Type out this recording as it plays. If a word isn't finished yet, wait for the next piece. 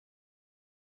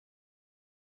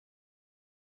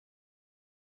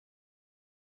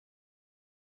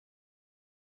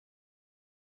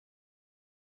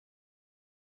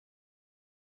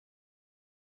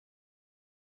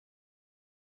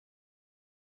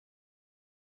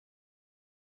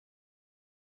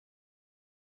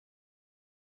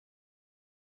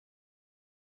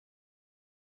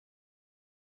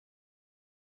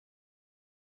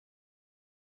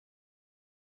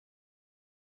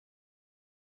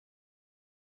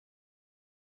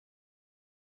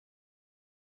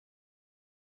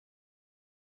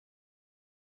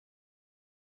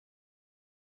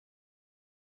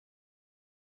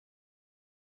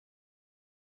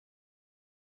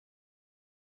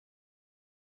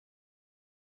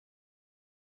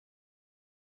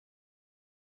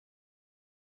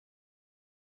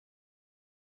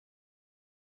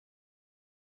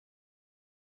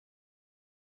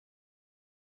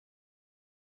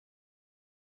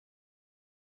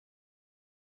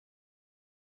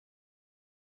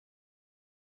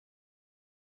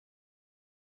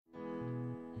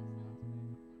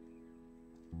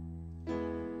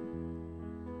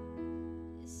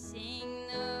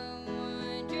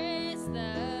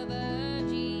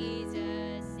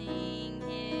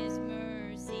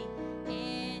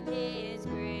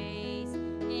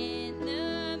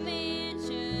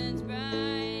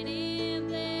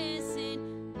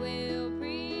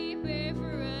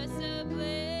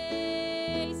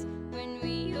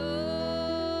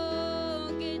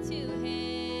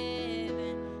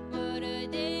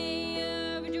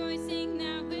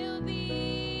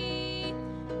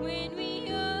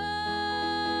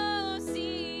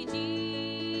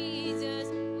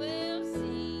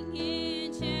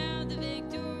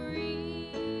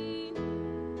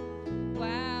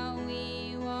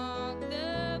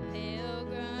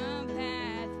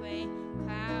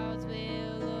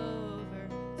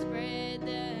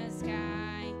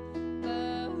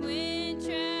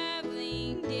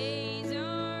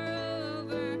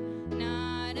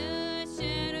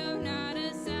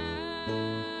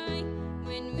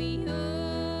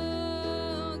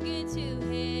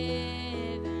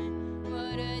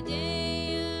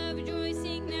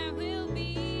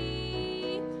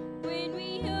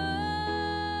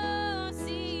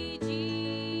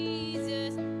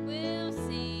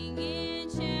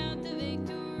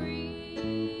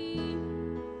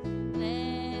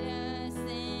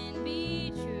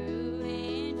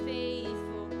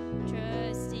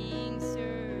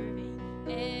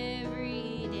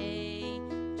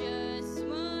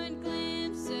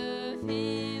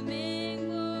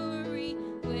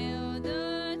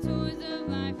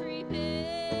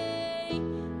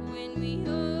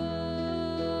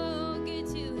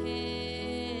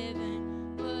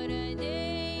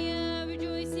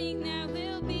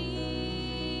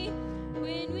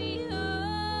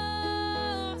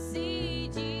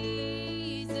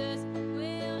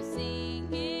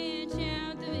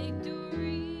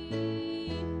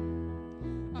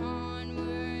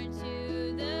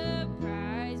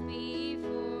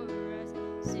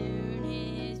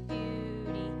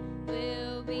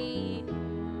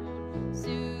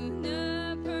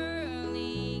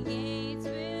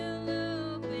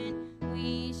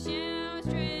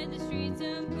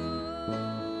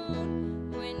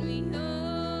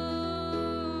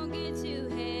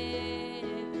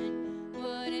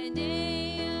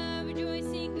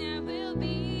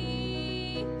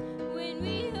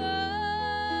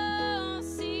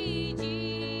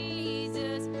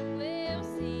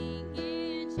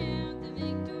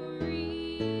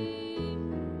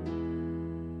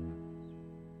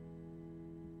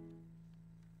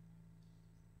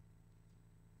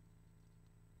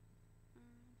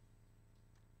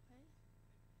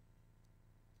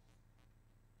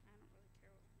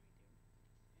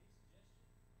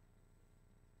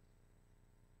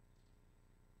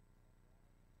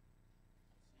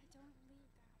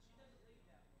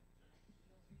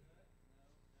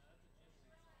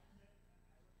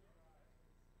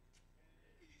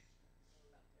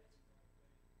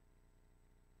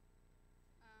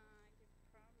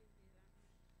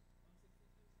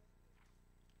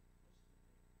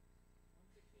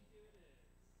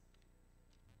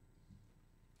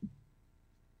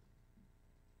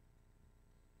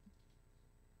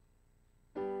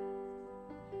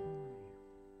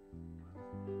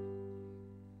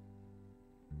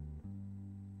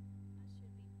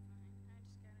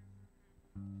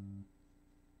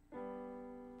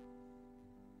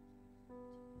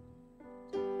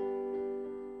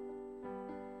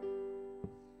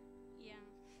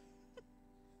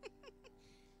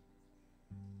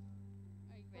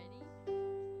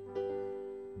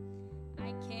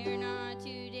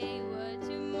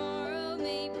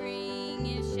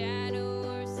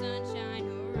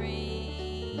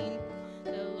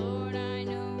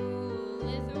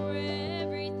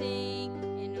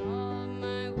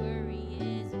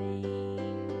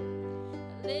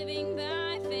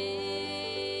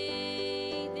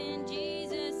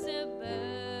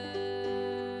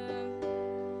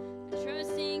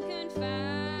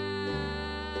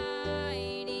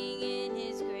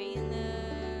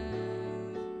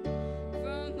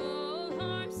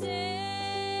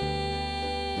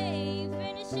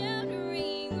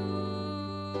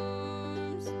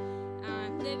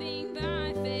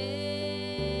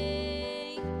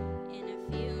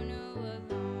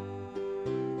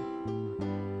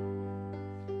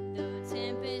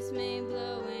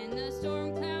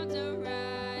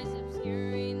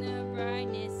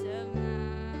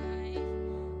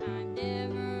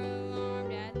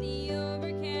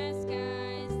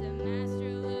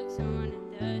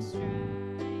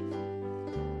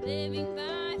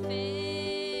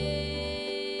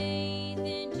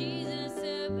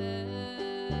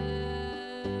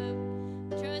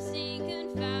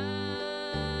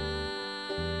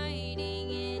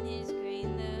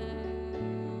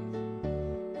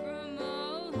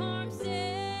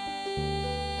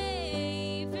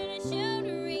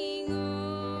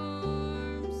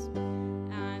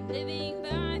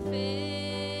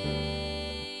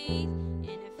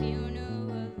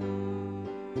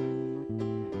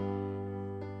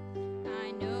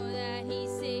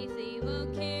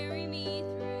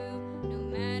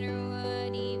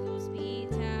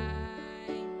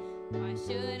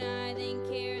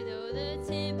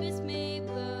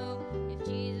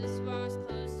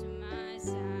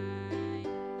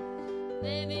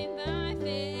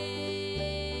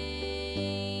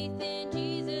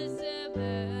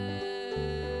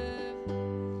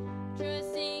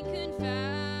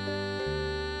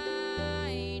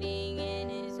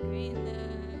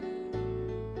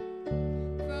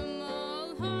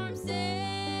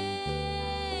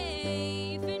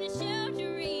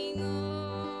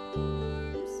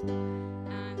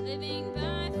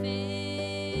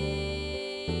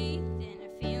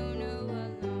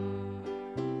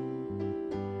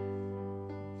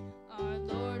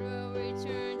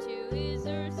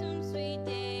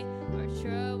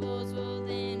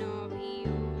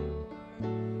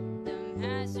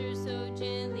master so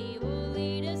gently will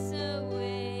lead us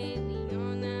away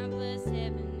beyond that blessed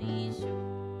heavenly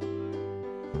shore.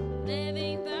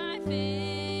 Living by faith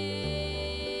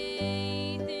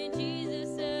in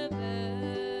Jesus above,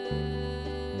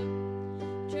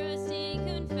 trusting,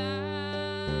 confiding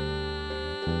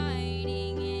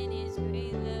in His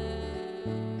great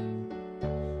love.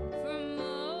 From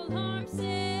all harm safe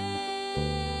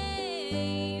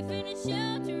in His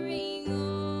sheltering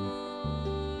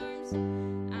arms,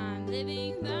 I'm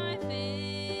living by faith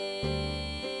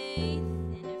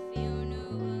and I feel no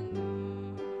alarm.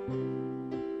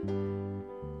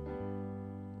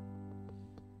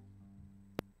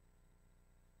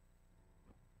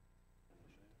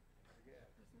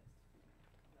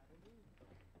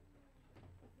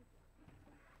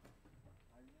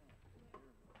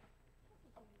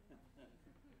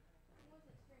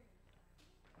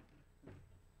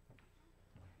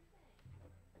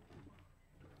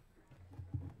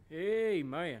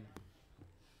 Amen.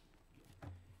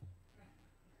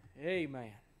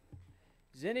 Amen.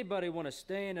 Does anybody want to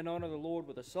stand and honor the Lord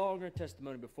with a song or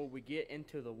testimony before we get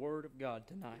into the Word of God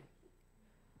tonight?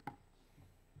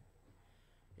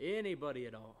 Anybody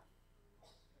at all?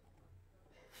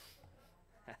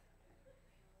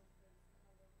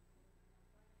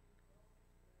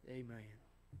 Amen.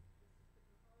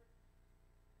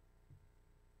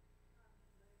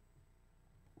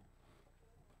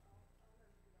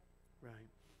 Right.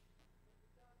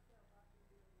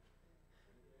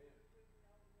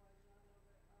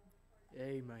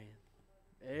 Amen.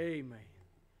 Amen.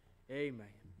 Amen.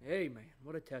 Amen.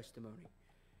 What a testimony.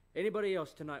 Anybody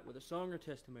else tonight with a song or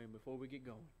testimony before we get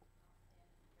going?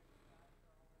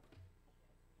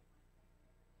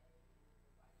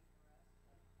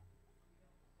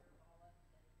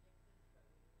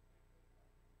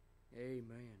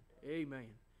 Amen. Amen.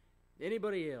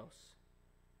 Anybody else?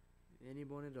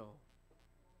 Anyone at all?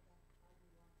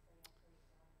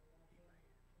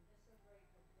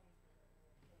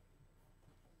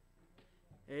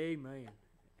 Amen.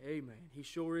 Amen. He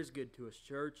sure is good to us,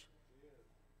 church.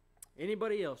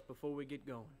 Anybody else before we get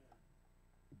going?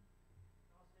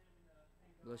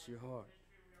 Bless your heart.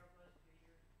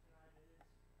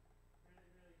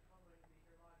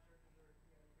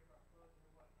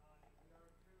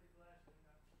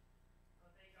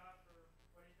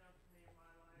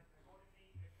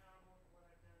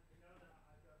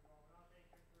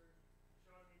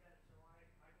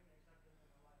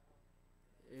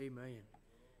 Amen.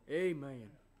 Amen.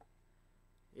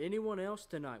 Anyone else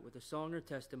tonight with a song or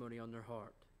testimony on their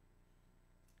heart?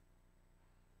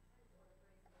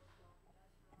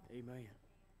 Amen.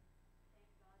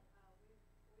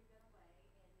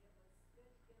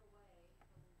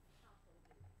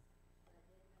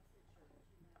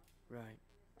 Right.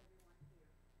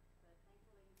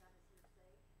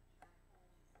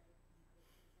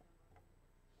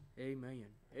 Amen.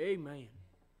 Amen.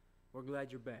 We're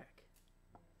glad you're back.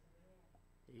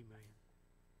 Amen.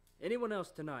 Anyone else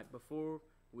tonight before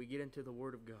we get into the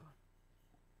Word of God?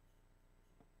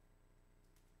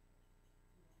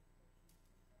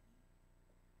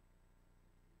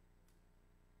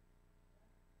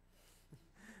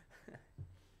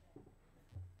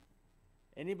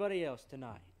 Anybody else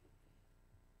tonight?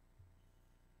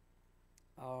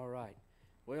 All right.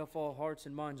 Well, if all hearts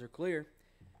and minds are clear,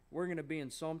 we're going to be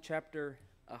in Psalm chapter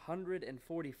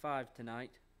 145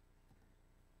 tonight.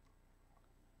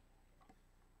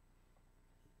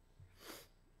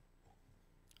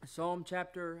 Psalm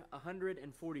chapter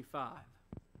 145.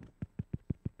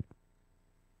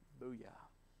 Booyah.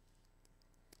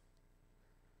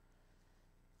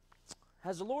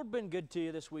 Has the Lord been good to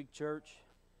you this week, church?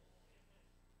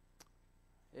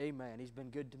 Amen. He's been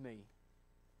good to me.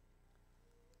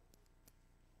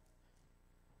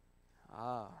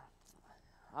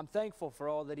 I'm thankful for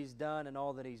all that He's done and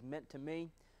all that He's meant to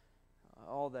me,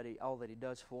 all that He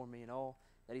does for me, and all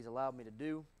that He's allowed me to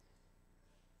do.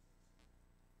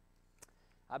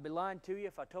 I'd be lying to you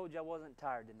if I told you I wasn't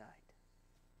tired tonight.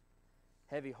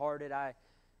 Heavy-hearted.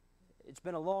 It's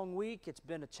been a long week. It's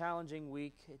been a challenging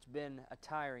week. It's been a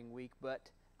tiring week, but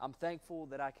I'm thankful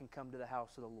that I can come to the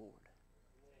house of the Lord.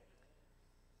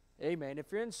 Amen.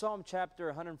 If you're in Psalm chapter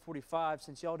 145,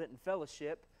 since y'all didn't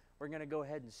fellowship, we're going to go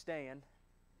ahead and stand.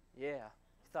 Yeah.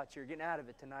 You thought you were getting out of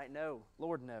it tonight. No.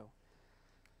 Lord, no.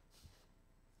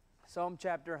 Psalm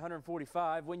chapter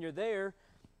 145. When you're there,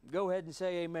 go ahead and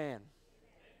say amen.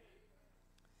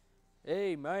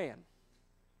 Amen.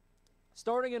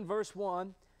 Starting in verse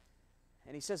 1,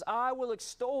 and he says, I will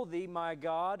extol thee, my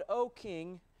God, O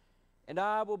King, and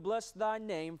I will bless thy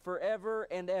name forever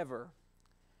and ever.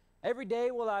 Every day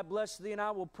will I bless thee, and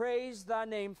I will praise thy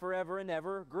name forever and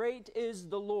ever. Great is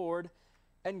the Lord,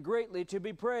 and greatly to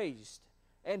be praised,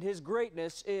 and his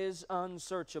greatness is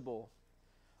unsearchable.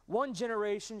 One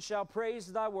generation shall praise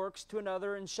thy works to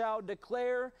another, and shall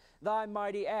declare thy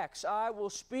mighty acts. I will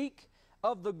speak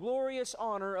of the glorious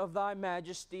honor of thy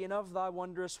majesty, and of thy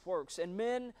wondrous works. And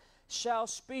men shall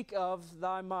speak of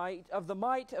thy might, of the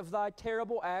might of thy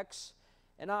terrible acts,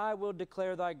 and I will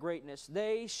declare thy greatness.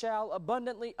 They shall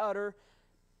abundantly utter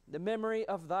the memory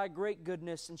of thy great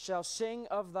goodness, and shall sing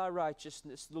of thy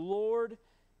righteousness. The Lord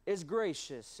is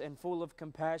gracious and full of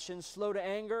compassion, slow to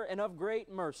anger, and of great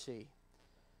mercy.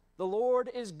 The Lord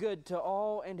is good to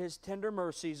all, and his tender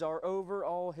mercies are over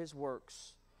all his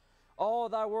works. All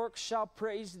thy works shall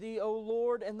praise thee, O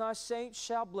Lord, and thy saints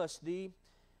shall bless thee,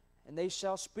 and they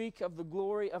shall speak of the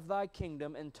glory of thy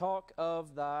kingdom, and talk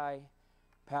of thy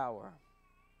power.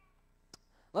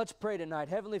 Let's pray tonight.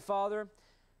 Heavenly Father,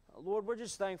 Lord, we're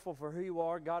just thankful for who you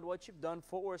are, God, what you've done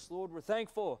for us. Lord, we're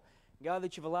thankful, God,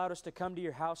 that you've allowed us to come to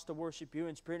your house to worship you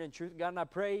in spirit and truth. God, and I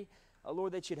pray,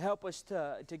 Lord, that you'd help us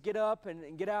to get up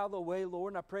and get out of the way,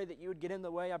 Lord, and I pray that you would get in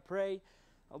the way. I pray,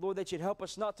 Lord, that you'd help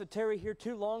us not to tarry here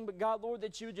too long, but God, Lord,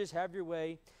 that you would just have your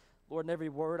way, Lord, in every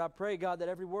word. I pray, God, that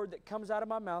every word that comes out of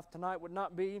my mouth tonight would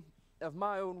not be of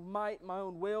my own might, my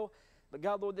own will, but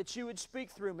God, Lord, that you would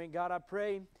speak through me. God, I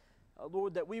pray,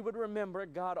 Lord, that we would remember,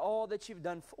 God, all that you've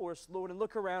done for us, Lord, and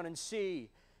look around and see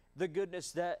the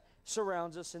goodness that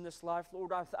surrounds us in this life.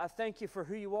 Lord, I thank you for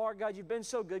who you are. God, you've been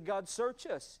so good. God, search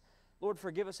us. Lord,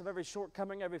 forgive us of every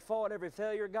shortcoming, every fault, every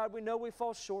failure. God, we know we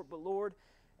fall short, but Lord,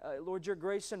 Lord, your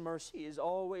grace and mercy is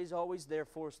always, always there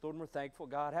for us, Lord, and we're thankful.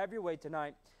 God, have your way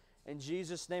tonight. In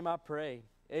Jesus' name I pray.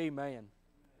 Amen.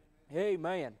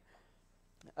 Amen.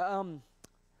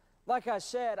 Like I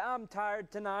said, I'm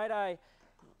tired tonight.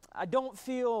 I don't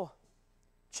feel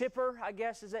chipper, I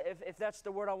guess, if that's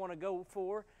the word I want to go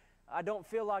for. I don't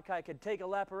feel like I could take a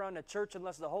lap around the church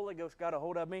unless the Holy Ghost got a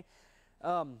hold of me.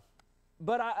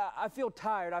 But I feel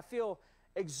tired. I feel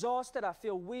exhausted. I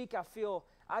feel weak.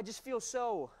 I just feel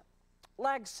so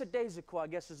lackadaisical, I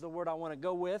guess is the word I want to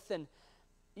go with. And,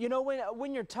 you know,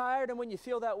 when you're tired and when you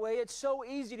feel that way, it's so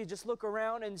easy to just look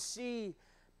around and see,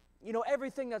 you know,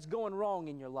 everything that's going wrong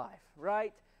in your life,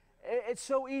 right? It's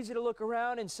so easy to look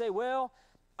around and say, well,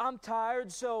 I'm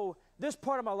tired, so this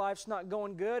part of my life's not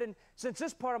going good, and since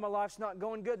this part of my life's not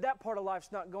going good, that part of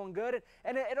life's not going good,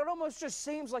 and it almost just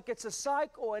seems like it's a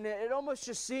cycle, and it almost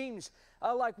just seems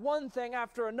like one thing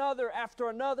after another, after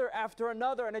another, after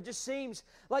another, and it just seems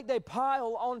like they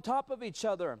pile on top of each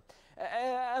other.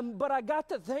 But I got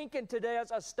to thinking today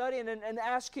as I was studying and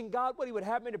asking God what he would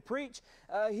have me to preach.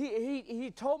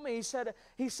 He told me,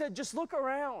 he said, just look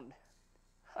around.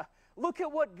 Look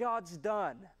at what God's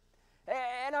done.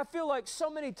 And I feel like so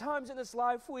many times in this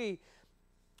life we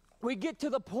get to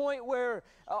the point where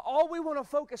all we want to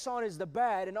focus on is the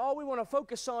bad, and all we want to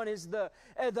focus on is the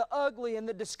ugly and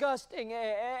the disgusting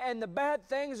and the bad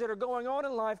things that are going on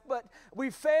in life, but we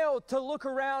fail to look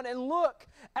around and look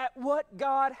at what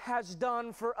God has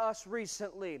done for us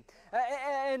recently.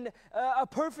 And a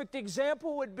perfect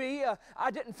example would be, I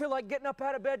didn't feel like getting up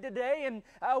out of bed today, and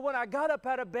when I got up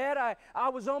out of bed, I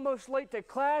was almost late to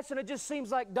class, and it just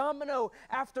seems like domino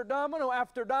after domino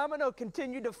after domino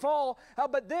continued to fall,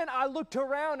 but then I looked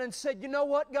around and said, you know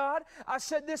what, God? I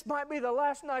said, this might be the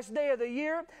last nice day of the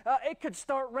year. It could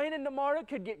start raining tomorrow. It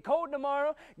could get cold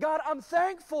tomorrow. God, I'm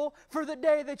thankful for the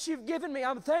day that you've given me.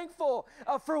 I'm thankful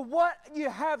for what you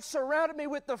have surrounded me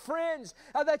with, the friends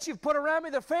that you've put around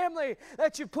me, the family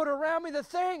that you've put around me, the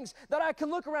things that I can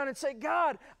look around and say,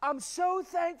 God, I'm so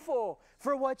thankful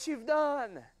for what you've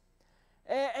done.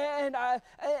 And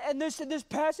this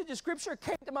passage of Scripture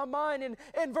came to my mind.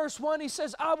 In verse 1, he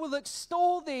says, I will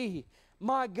extol thee,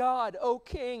 my God, O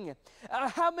King.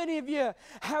 How many of you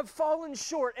have fallen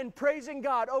short in praising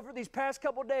God over these past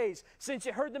couple days since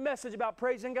you heard the message about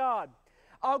praising God?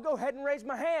 I'll go ahead and raise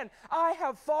my hand. I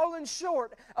have fallen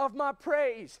short of my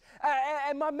praise.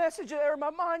 And my message, or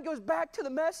my mind goes back to the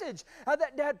message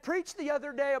that Dad preached the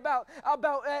other day about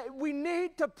we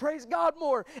need to praise God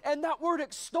more. And that word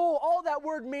extol, all that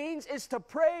word means is to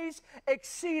praise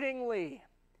exceedingly.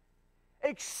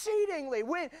 Exceedingly.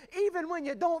 Even when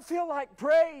you don't feel like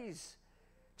praise.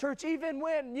 Church, even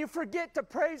when you forget to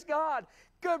praise God,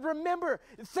 good, remember,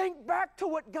 think back to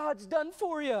what God's done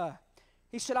for you.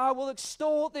 He said, I will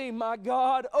extol thee, my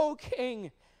God, O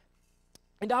King,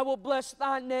 and I will bless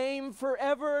thy name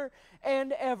forever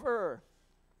and ever.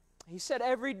 He said,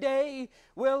 every day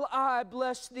will I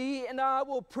bless thee, and I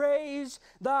will praise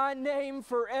thy name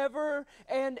forever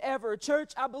and ever.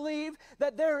 Church, I believe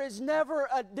that there is never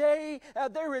a day,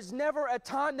 there is never a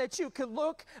time that you can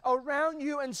look around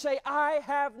you and say, I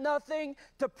have nothing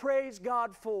to praise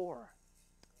God for.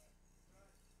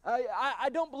 I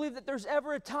don't believe that there's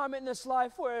ever a time in this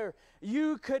life where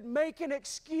you could make an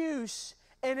excuse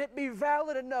and it be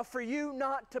valid enough for you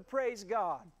not to praise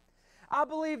God. I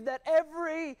believe that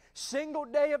every single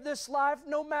day of this life,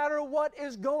 no matter what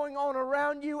is going on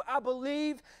around you, I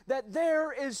believe that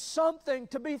there is something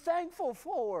to be thankful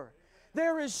for.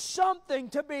 There is something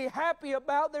to be happy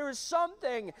about. There is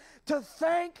something to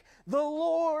thank the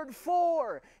Lord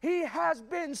for. He has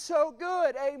been so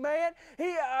good, amen.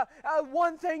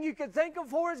 One thing you can thank Him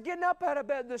for is getting up out of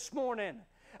bed this morning.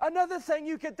 Another thing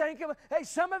you could think of, hey,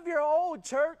 some of you are old,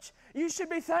 church. You should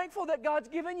be thankful that God's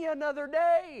given you another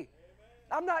day.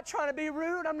 I'm not trying to be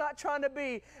rude. I'm not trying to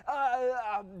be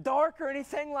dark or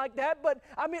anything like that. But,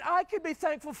 I mean, I could be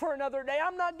thankful for another day.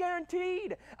 I'm not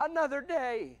guaranteed another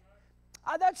day.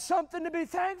 That's something to be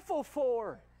thankful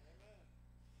for.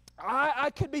 I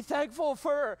could be thankful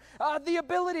for the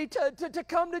ability to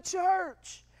come to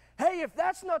church. Hey, if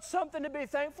that's not something to be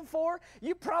thankful for,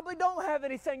 you probably don't have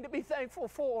anything to be thankful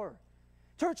for.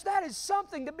 Church, that is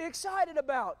something to be excited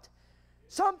about.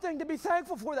 Something to be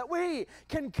thankful for, that we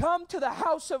can come to the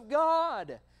house of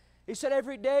God. He said,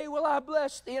 every day will I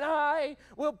bless thee, and I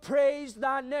will praise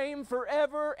thy name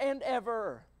forever and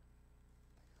ever.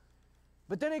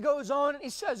 But then he goes on and he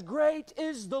says, great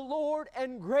is the Lord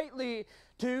and greatly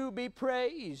to be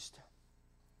praised.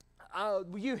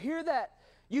 You hear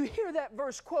that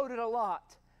verse quoted a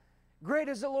lot. Great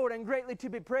is the Lord and greatly to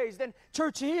be praised. And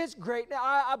church, He is great. Now,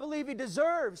 I believe He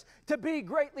deserves to be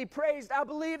greatly praised. I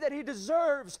believe that He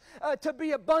deserves to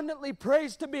be abundantly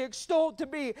praised, to be extolled, to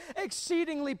be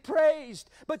exceedingly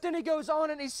praised. But then he goes on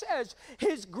and he says,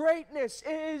 His greatness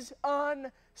is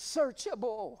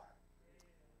unsearchable.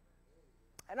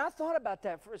 And I thought about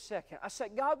that for a second. I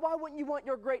said, God, why wouldn't you want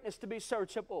your greatness to be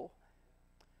searchable?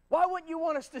 Why wouldn't you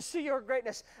want us to see your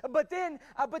greatness? But then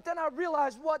I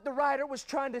realized what the writer was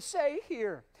trying to say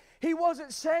here. He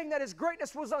wasn't saying that His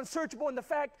greatness was unsearchable in the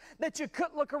fact that you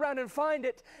couldn't look around and find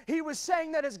it. He was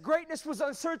saying that His greatness was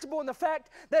unsearchable in the fact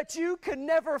that you could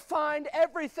never find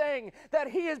everything that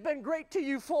He has been great to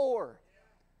you for.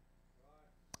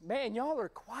 Man, y'all are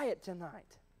quiet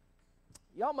tonight.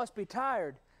 Y'all must be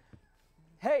tired.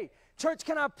 Hey, church,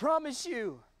 can I promise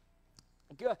you,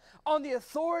 on the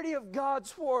authority of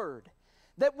God's Word,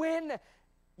 that when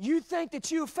you think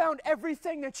that you've found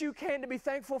everything that you can to be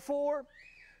thankful for,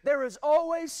 there is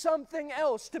always something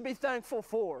else to be thankful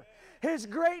for. His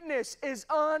greatness is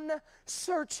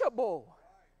unsearchable.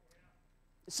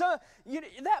 So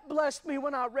that blessed me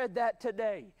when I read that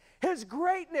today. His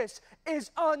greatness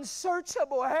is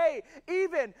unsearchable. Hey,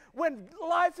 even when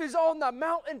life is on the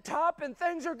mountaintop and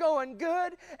things are going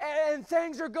good and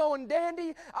things are going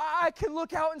dandy, I can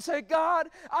look out and say, God,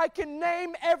 I can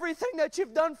name everything that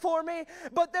you've done for me,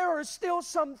 but there are still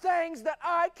some things that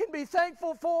I can be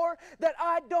thankful for that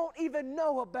I don't even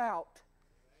know about.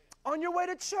 On your way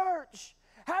to church,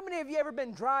 how many of you ever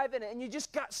been driving and you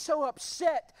just got so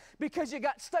upset because you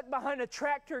got stuck behind a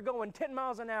tractor going 10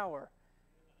 miles an hour?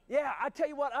 Yeah, I tell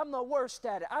you what, I'm the worst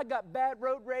at it. I got bad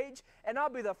road rage, and I'll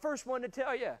be the first one to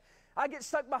tell you. I get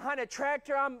stuck behind a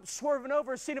tractor. I'm swerving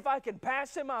over, seeing if I can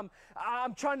pass him. I'm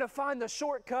trying to find the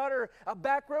shortcut or a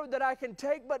back road that I can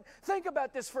take. But think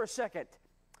about this for a second.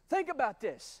 Think about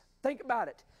this. Think about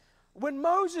it. When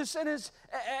Moses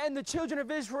and the children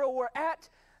of Israel were at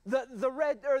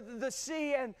the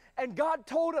sea, and God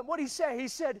told him, what did He say? He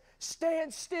said,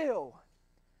 stand still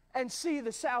and see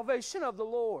the salvation of the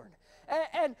Lord.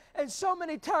 And so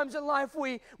many times in life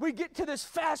we get to this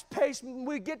fast-paced living,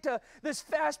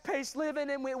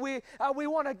 and we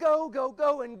want to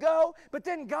go, but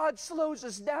then God slows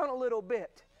us down a little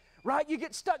bit. Right? You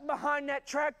get stuck behind that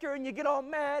tractor and you get all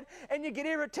mad and you get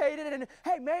irritated, and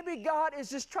hey, maybe God is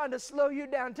just trying to slow you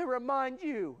down to remind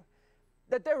you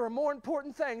that there are more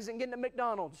important things than getting to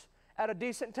McDonald's at a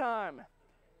decent time.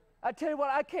 I tell you what,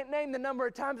 I can't name the number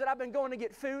of times that I've been going to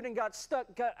get food and got stuck.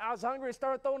 I was hungry and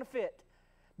started throwing a fit.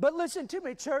 But listen to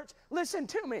me, church. Listen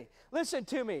to me. Listen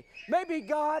to me. Maybe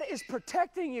God is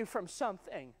protecting you from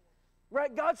something.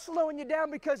 Right? God's slowing you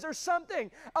down because there's something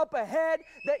up ahead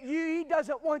that He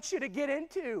doesn't want you to get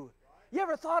into. You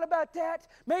ever thought about that?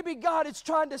 Maybe God is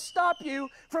trying to stop you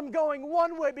from going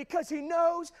one way because He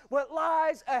knows what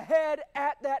lies ahead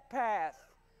at that path.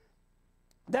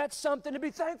 That's something to be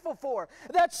thankful for.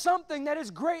 That's something that is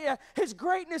great. His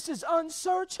greatness is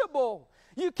unsearchable.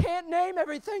 You can't name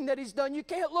everything that He's done. You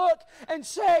can't look and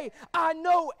say, I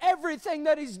know everything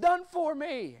that He's done for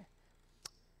me.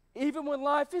 Even when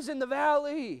life is in the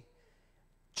valley,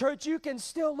 church, you can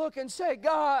still look and say,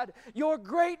 God, your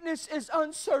greatness is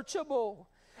unsearchable.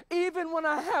 Even when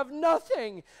I have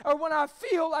nothing, or when I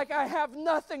feel like I have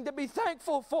nothing to be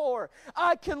thankful for,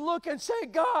 I can look and say,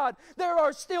 God, there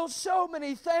are still so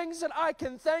many things that I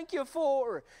can thank you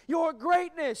for. Your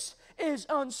greatness is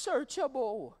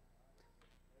unsearchable.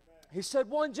 He said,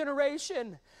 one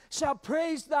generation shall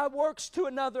praise thy works to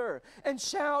another, and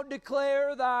shall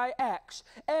declare thy acts.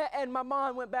 And my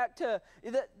mind went back to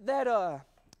that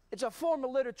it's a form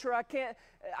of literature. I can't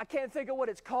think of what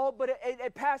it's called, but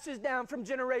it passes down from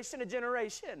generation to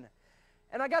generation.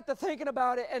 And I got to thinking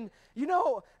about it, and you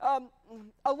know,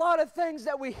 a lot of things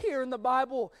that we hear in the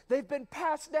Bible, they've been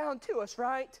passed down to us,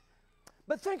 right?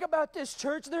 But think about this,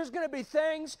 church. There's going to be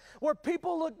things where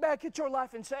people look back at your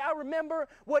life and say, I remember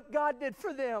what God did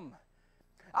for them.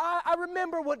 I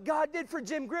remember what God did for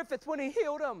Jim Griffith when He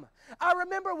healed him. I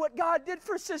remember what God did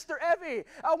for Sister Evie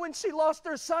when she lost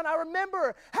her son. I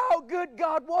remember how good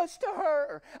God was to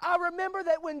her. I remember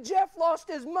that when Jeff lost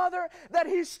his mother, that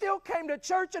he still came to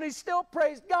church and he still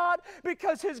praised God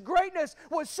because his greatness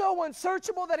was so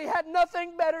unsearchable that he had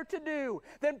nothing better to do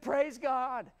than praise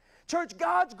God. Church,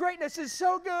 God's greatness is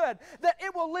so good that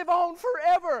it will live on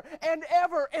forever and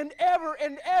ever and ever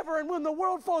and ever. And when the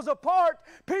world falls apart,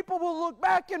 people will look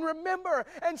back and remember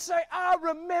and say, I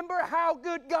remember how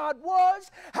good God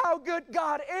was, how good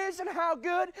God is, and how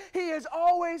good He is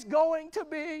always going to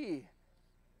be.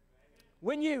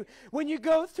 When you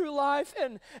go through life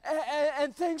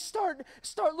and things start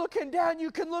looking down, you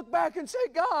can look back and say,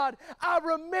 God, I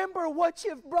remember what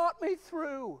You've brought me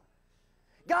through.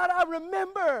 God, I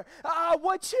remember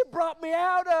what You brought me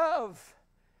out of.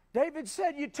 David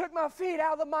said, You took my feet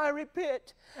out of the miry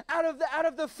pit, out of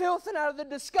the filth and out of the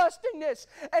disgustingness.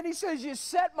 And He says, You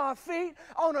set my feet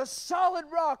on a solid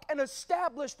rock and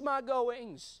established my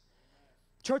goings.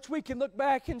 Church, we can look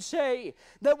back and say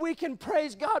that we can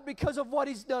praise God because of what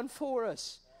He's done for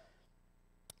us.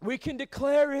 We can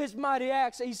declare His mighty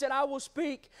acts. He said, I will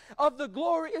speak of the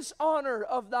glorious honor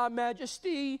of Thy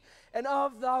majesty and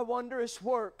of Thy wondrous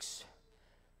works.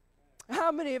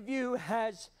 How many of you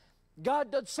has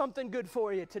God done something good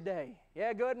for you today?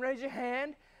 Yeah, go ahead and raise your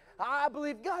hand. I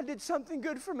believe God did something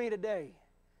good for me today.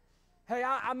 Hey,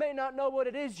 I may not know what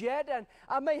it is yet, and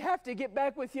I may have to get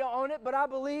back with you on it, but I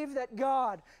believe that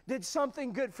God did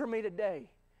something good for me today.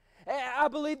 I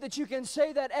believe that you can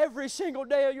say that every single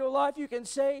day of your life. You can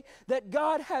say that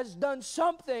God has done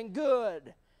something good.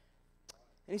 And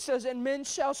He says, and men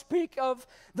shall speak of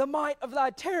the might of Thy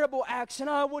terrible acts, and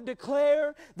I will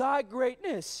declare Thy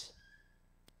greatness.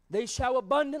 They shall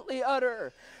abundantly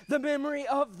utter the memory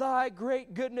of Thy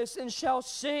great goodness, and shall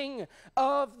sing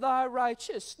of Thy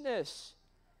righteousness.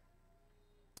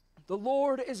 The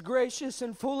Lord is gracious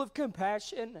and full of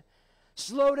compassion,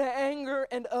 slow to anger,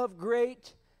 and of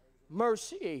great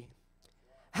mercy.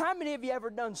 How many of you ever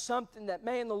done something that,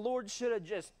 man, the Lord should have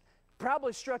just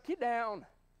probably struck you down?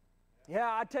 Yeah,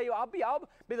 I tell you, I'll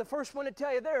be the first one to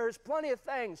tell you there's plenty of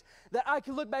things that I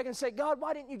can look back and say, God,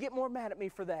 why didn't You get more mad at me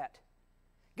for that?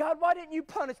 God, why didn't You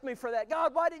punish me for that?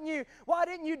 God, why didn't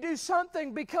you do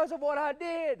something because of what I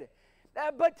did?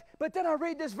 But then I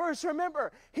read this verse,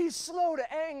 remember, He's slow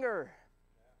to anger.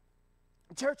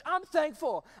 Church, I'm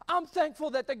thankful. I'm thankful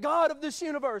that the God of this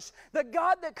universe, the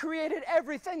God that created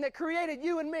everything, that created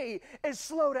you and me, is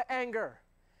slow to anger.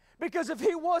 Because if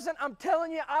He wasn't, I'm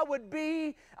telling you, I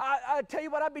tell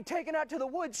you what, I'd be taken out to the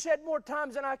woodshed more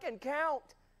times than I can count.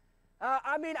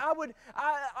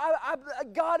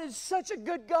 God is such a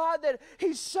good God that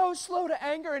He's so slow to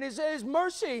anger, and His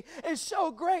mercy is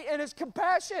so great, and His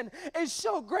compassion is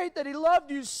so great that He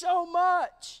loved you so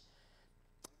much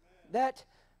that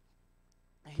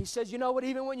He says, you know what,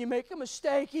 even when you make a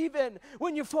mistake, even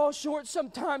when you fall short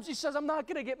sometimes, He says, I'm not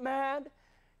going to get mad.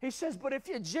 He says, but if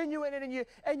you're genuine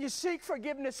and you seek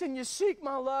forgiveness and you seek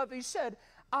my love, He said,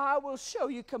 I will show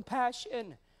you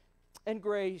compassion and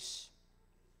grace.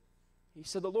 He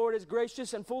said, the Lord is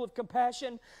gracious and full of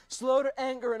compassion, slow to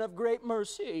anger, and of great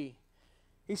mercy.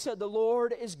 He said, the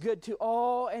Lord is good to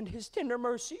all, and His tender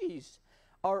mercies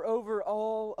are over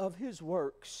all of His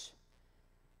works.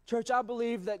 Church, I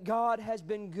believe that God has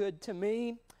been good to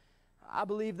me. I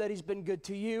believe that He's been good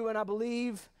to you, and I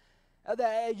believe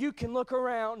that you can look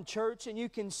around, church, and you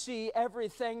can see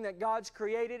everything that God's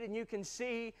created, and you can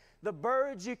see the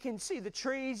birds, you can see the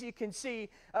trees, you can see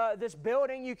this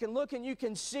building, you can look and you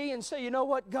can see and say, you know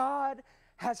what, God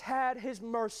has had His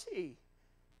mercy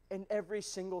in every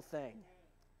single thing.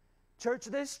 Church,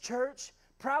 this church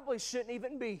probably shouldn't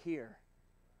even be here,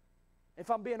 if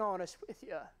I'm being honest with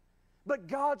you. But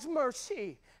God's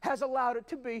mercy has allowed it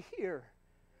to be here.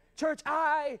 Church,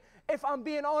 if I'm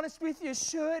being honest with you,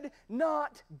 should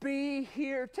not be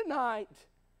here tonight.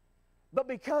 But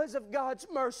because of God's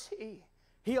mercy,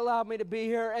 He allowed me to be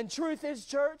here. And truth is,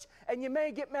 church, and you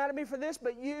may get mad at me for this,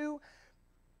 but you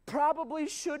probably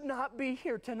should not be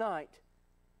here tonight.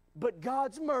 But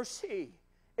God's mercy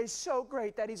is so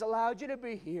great that He's allowed you to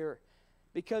be here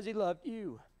because He loved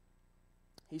you.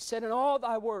 He said, "In all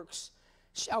thy works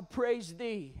shall praise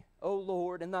thee, O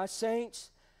Lord, and thy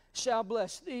saints shall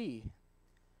bless thee."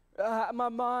 My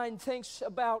mind thinks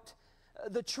about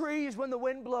the trees when the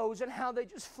wind blows and how they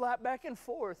just flap back and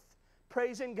forth,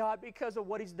 praising God because of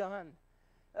what He's done.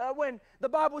 When the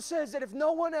Bible says that if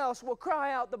no one else will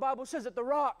cry out, the Bible says that the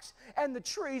rocks and the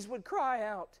trees would cry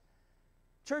out.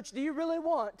 Church, do you really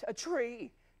want a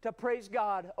tree to praise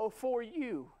God for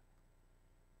you?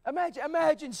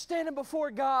 Imagine standing before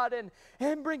God and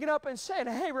Him bringing up and saying,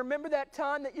 "Hey, remember that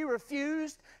time that you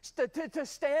refused to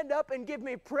stand up and give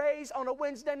me praise on a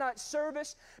Wednesday night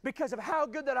service because of how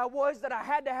good that I was, that I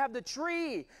had to have the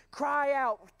tree cry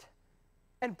out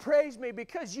and praise me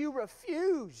because you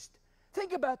refused."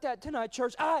 Think about that tonight,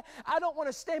 church. I don't want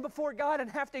to stand before God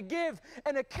and have to give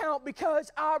an account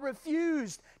because I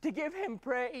refused to give Him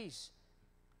praise.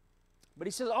 But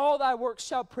He says, "All thy works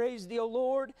shall praise thee, O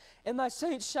Lord, and thy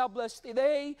saints shall bless thee.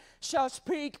 They shall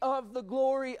speak of the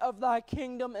glory of thy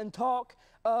kingdom and talk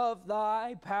of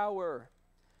thy power."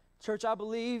 Church, I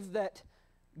believe that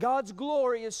God's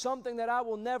glory is something that I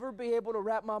will never be able to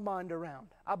wrap my mind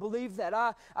around. I believe that.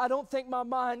 I don't think my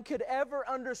mind could ever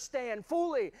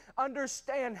fully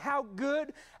understand how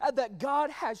good that God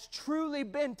has truly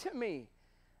been to me.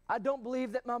 I don't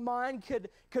believe that my mind could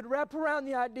wrap around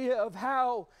the idea of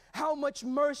how much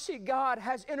mercy God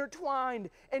has intertwined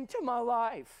into my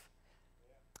life.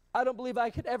 I don't believe I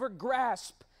could ever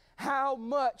grasp how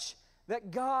much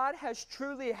that God has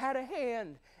truly had a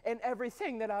hand in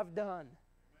everything that I've done.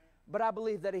 But I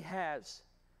believe that He has.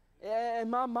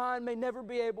 And my mind may never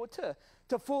be able to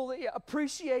fully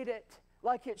appreciate it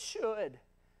like it should.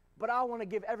 But I want to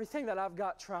give everything that I've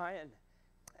got trying.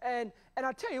 And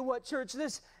I tell you what, church,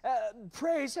 this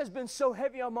praise has been so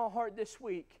heavy on my heart this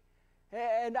week.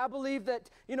 And I believe that,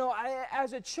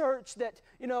 as a church that,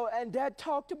 and Dad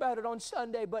talked about it on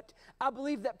Sunday, but I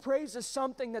believe that praise is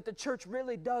something that the church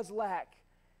really does lack.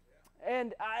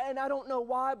 And I don't know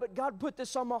why, but God put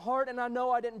this on my heart, and I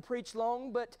know I didn't preach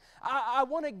long, but I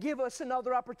want to give us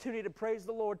another opportunity to praise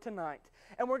the Lord tonight.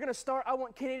 And we're going to start. I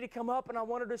want Kenny to come up, and I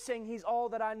want her to sing "He's All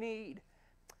That I Need."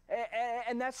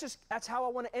 And that's how I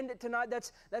want to end it tonight.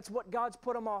 That's what God's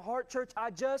put on my heart, church.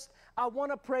 I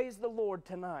want to praise the Lord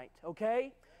tonight,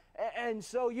 okay? And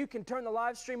so you can turn the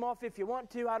live stream off if you want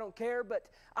to. I don't care, but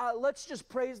let's just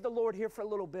praise the Lord here for a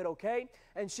little bit, okay?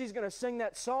 And she's going to sing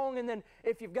that song, and then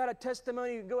if you've got a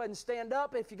testimony, you can go ahead and stand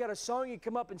up. If you've got a song, you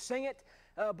come up and sing it.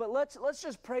 But let's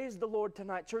just praise the Lord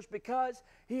tonight, church, because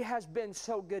He has been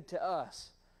so good to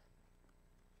us.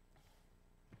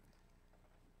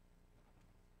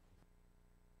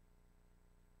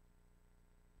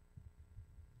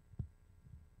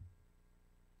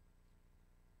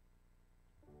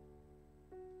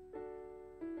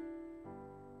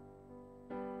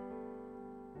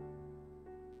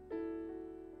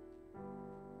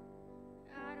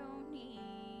 I don't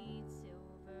need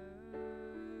silver,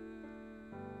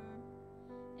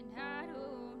 and I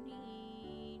don't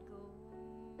need gold.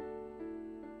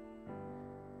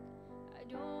 I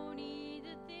don't need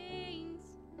the things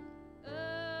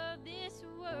of this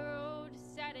world to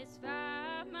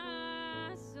satisfy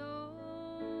my soul,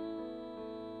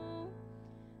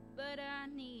 but I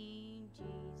need Jesus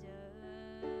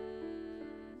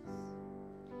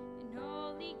and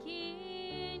all He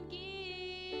can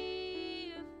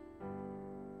give,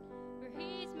 for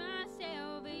He's my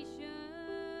salvation,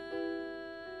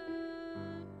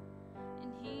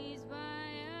 and He's why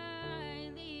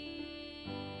I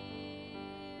live,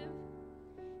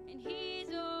 and He's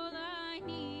all I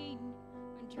need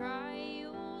when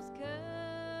trials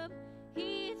come.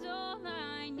 He's all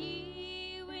I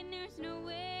need when there's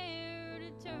nowhere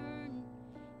to turn,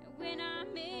 and when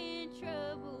I'm in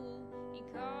trouble and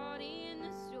caught in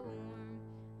the storm.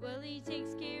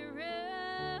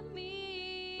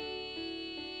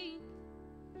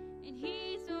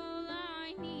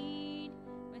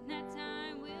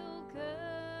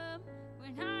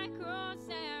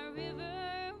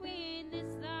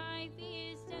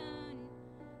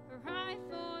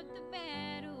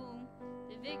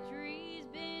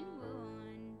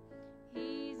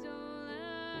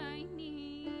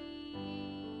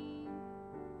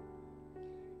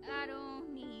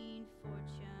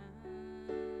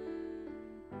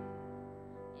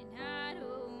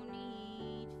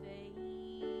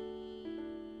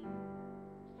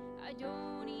 I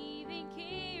don't even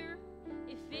care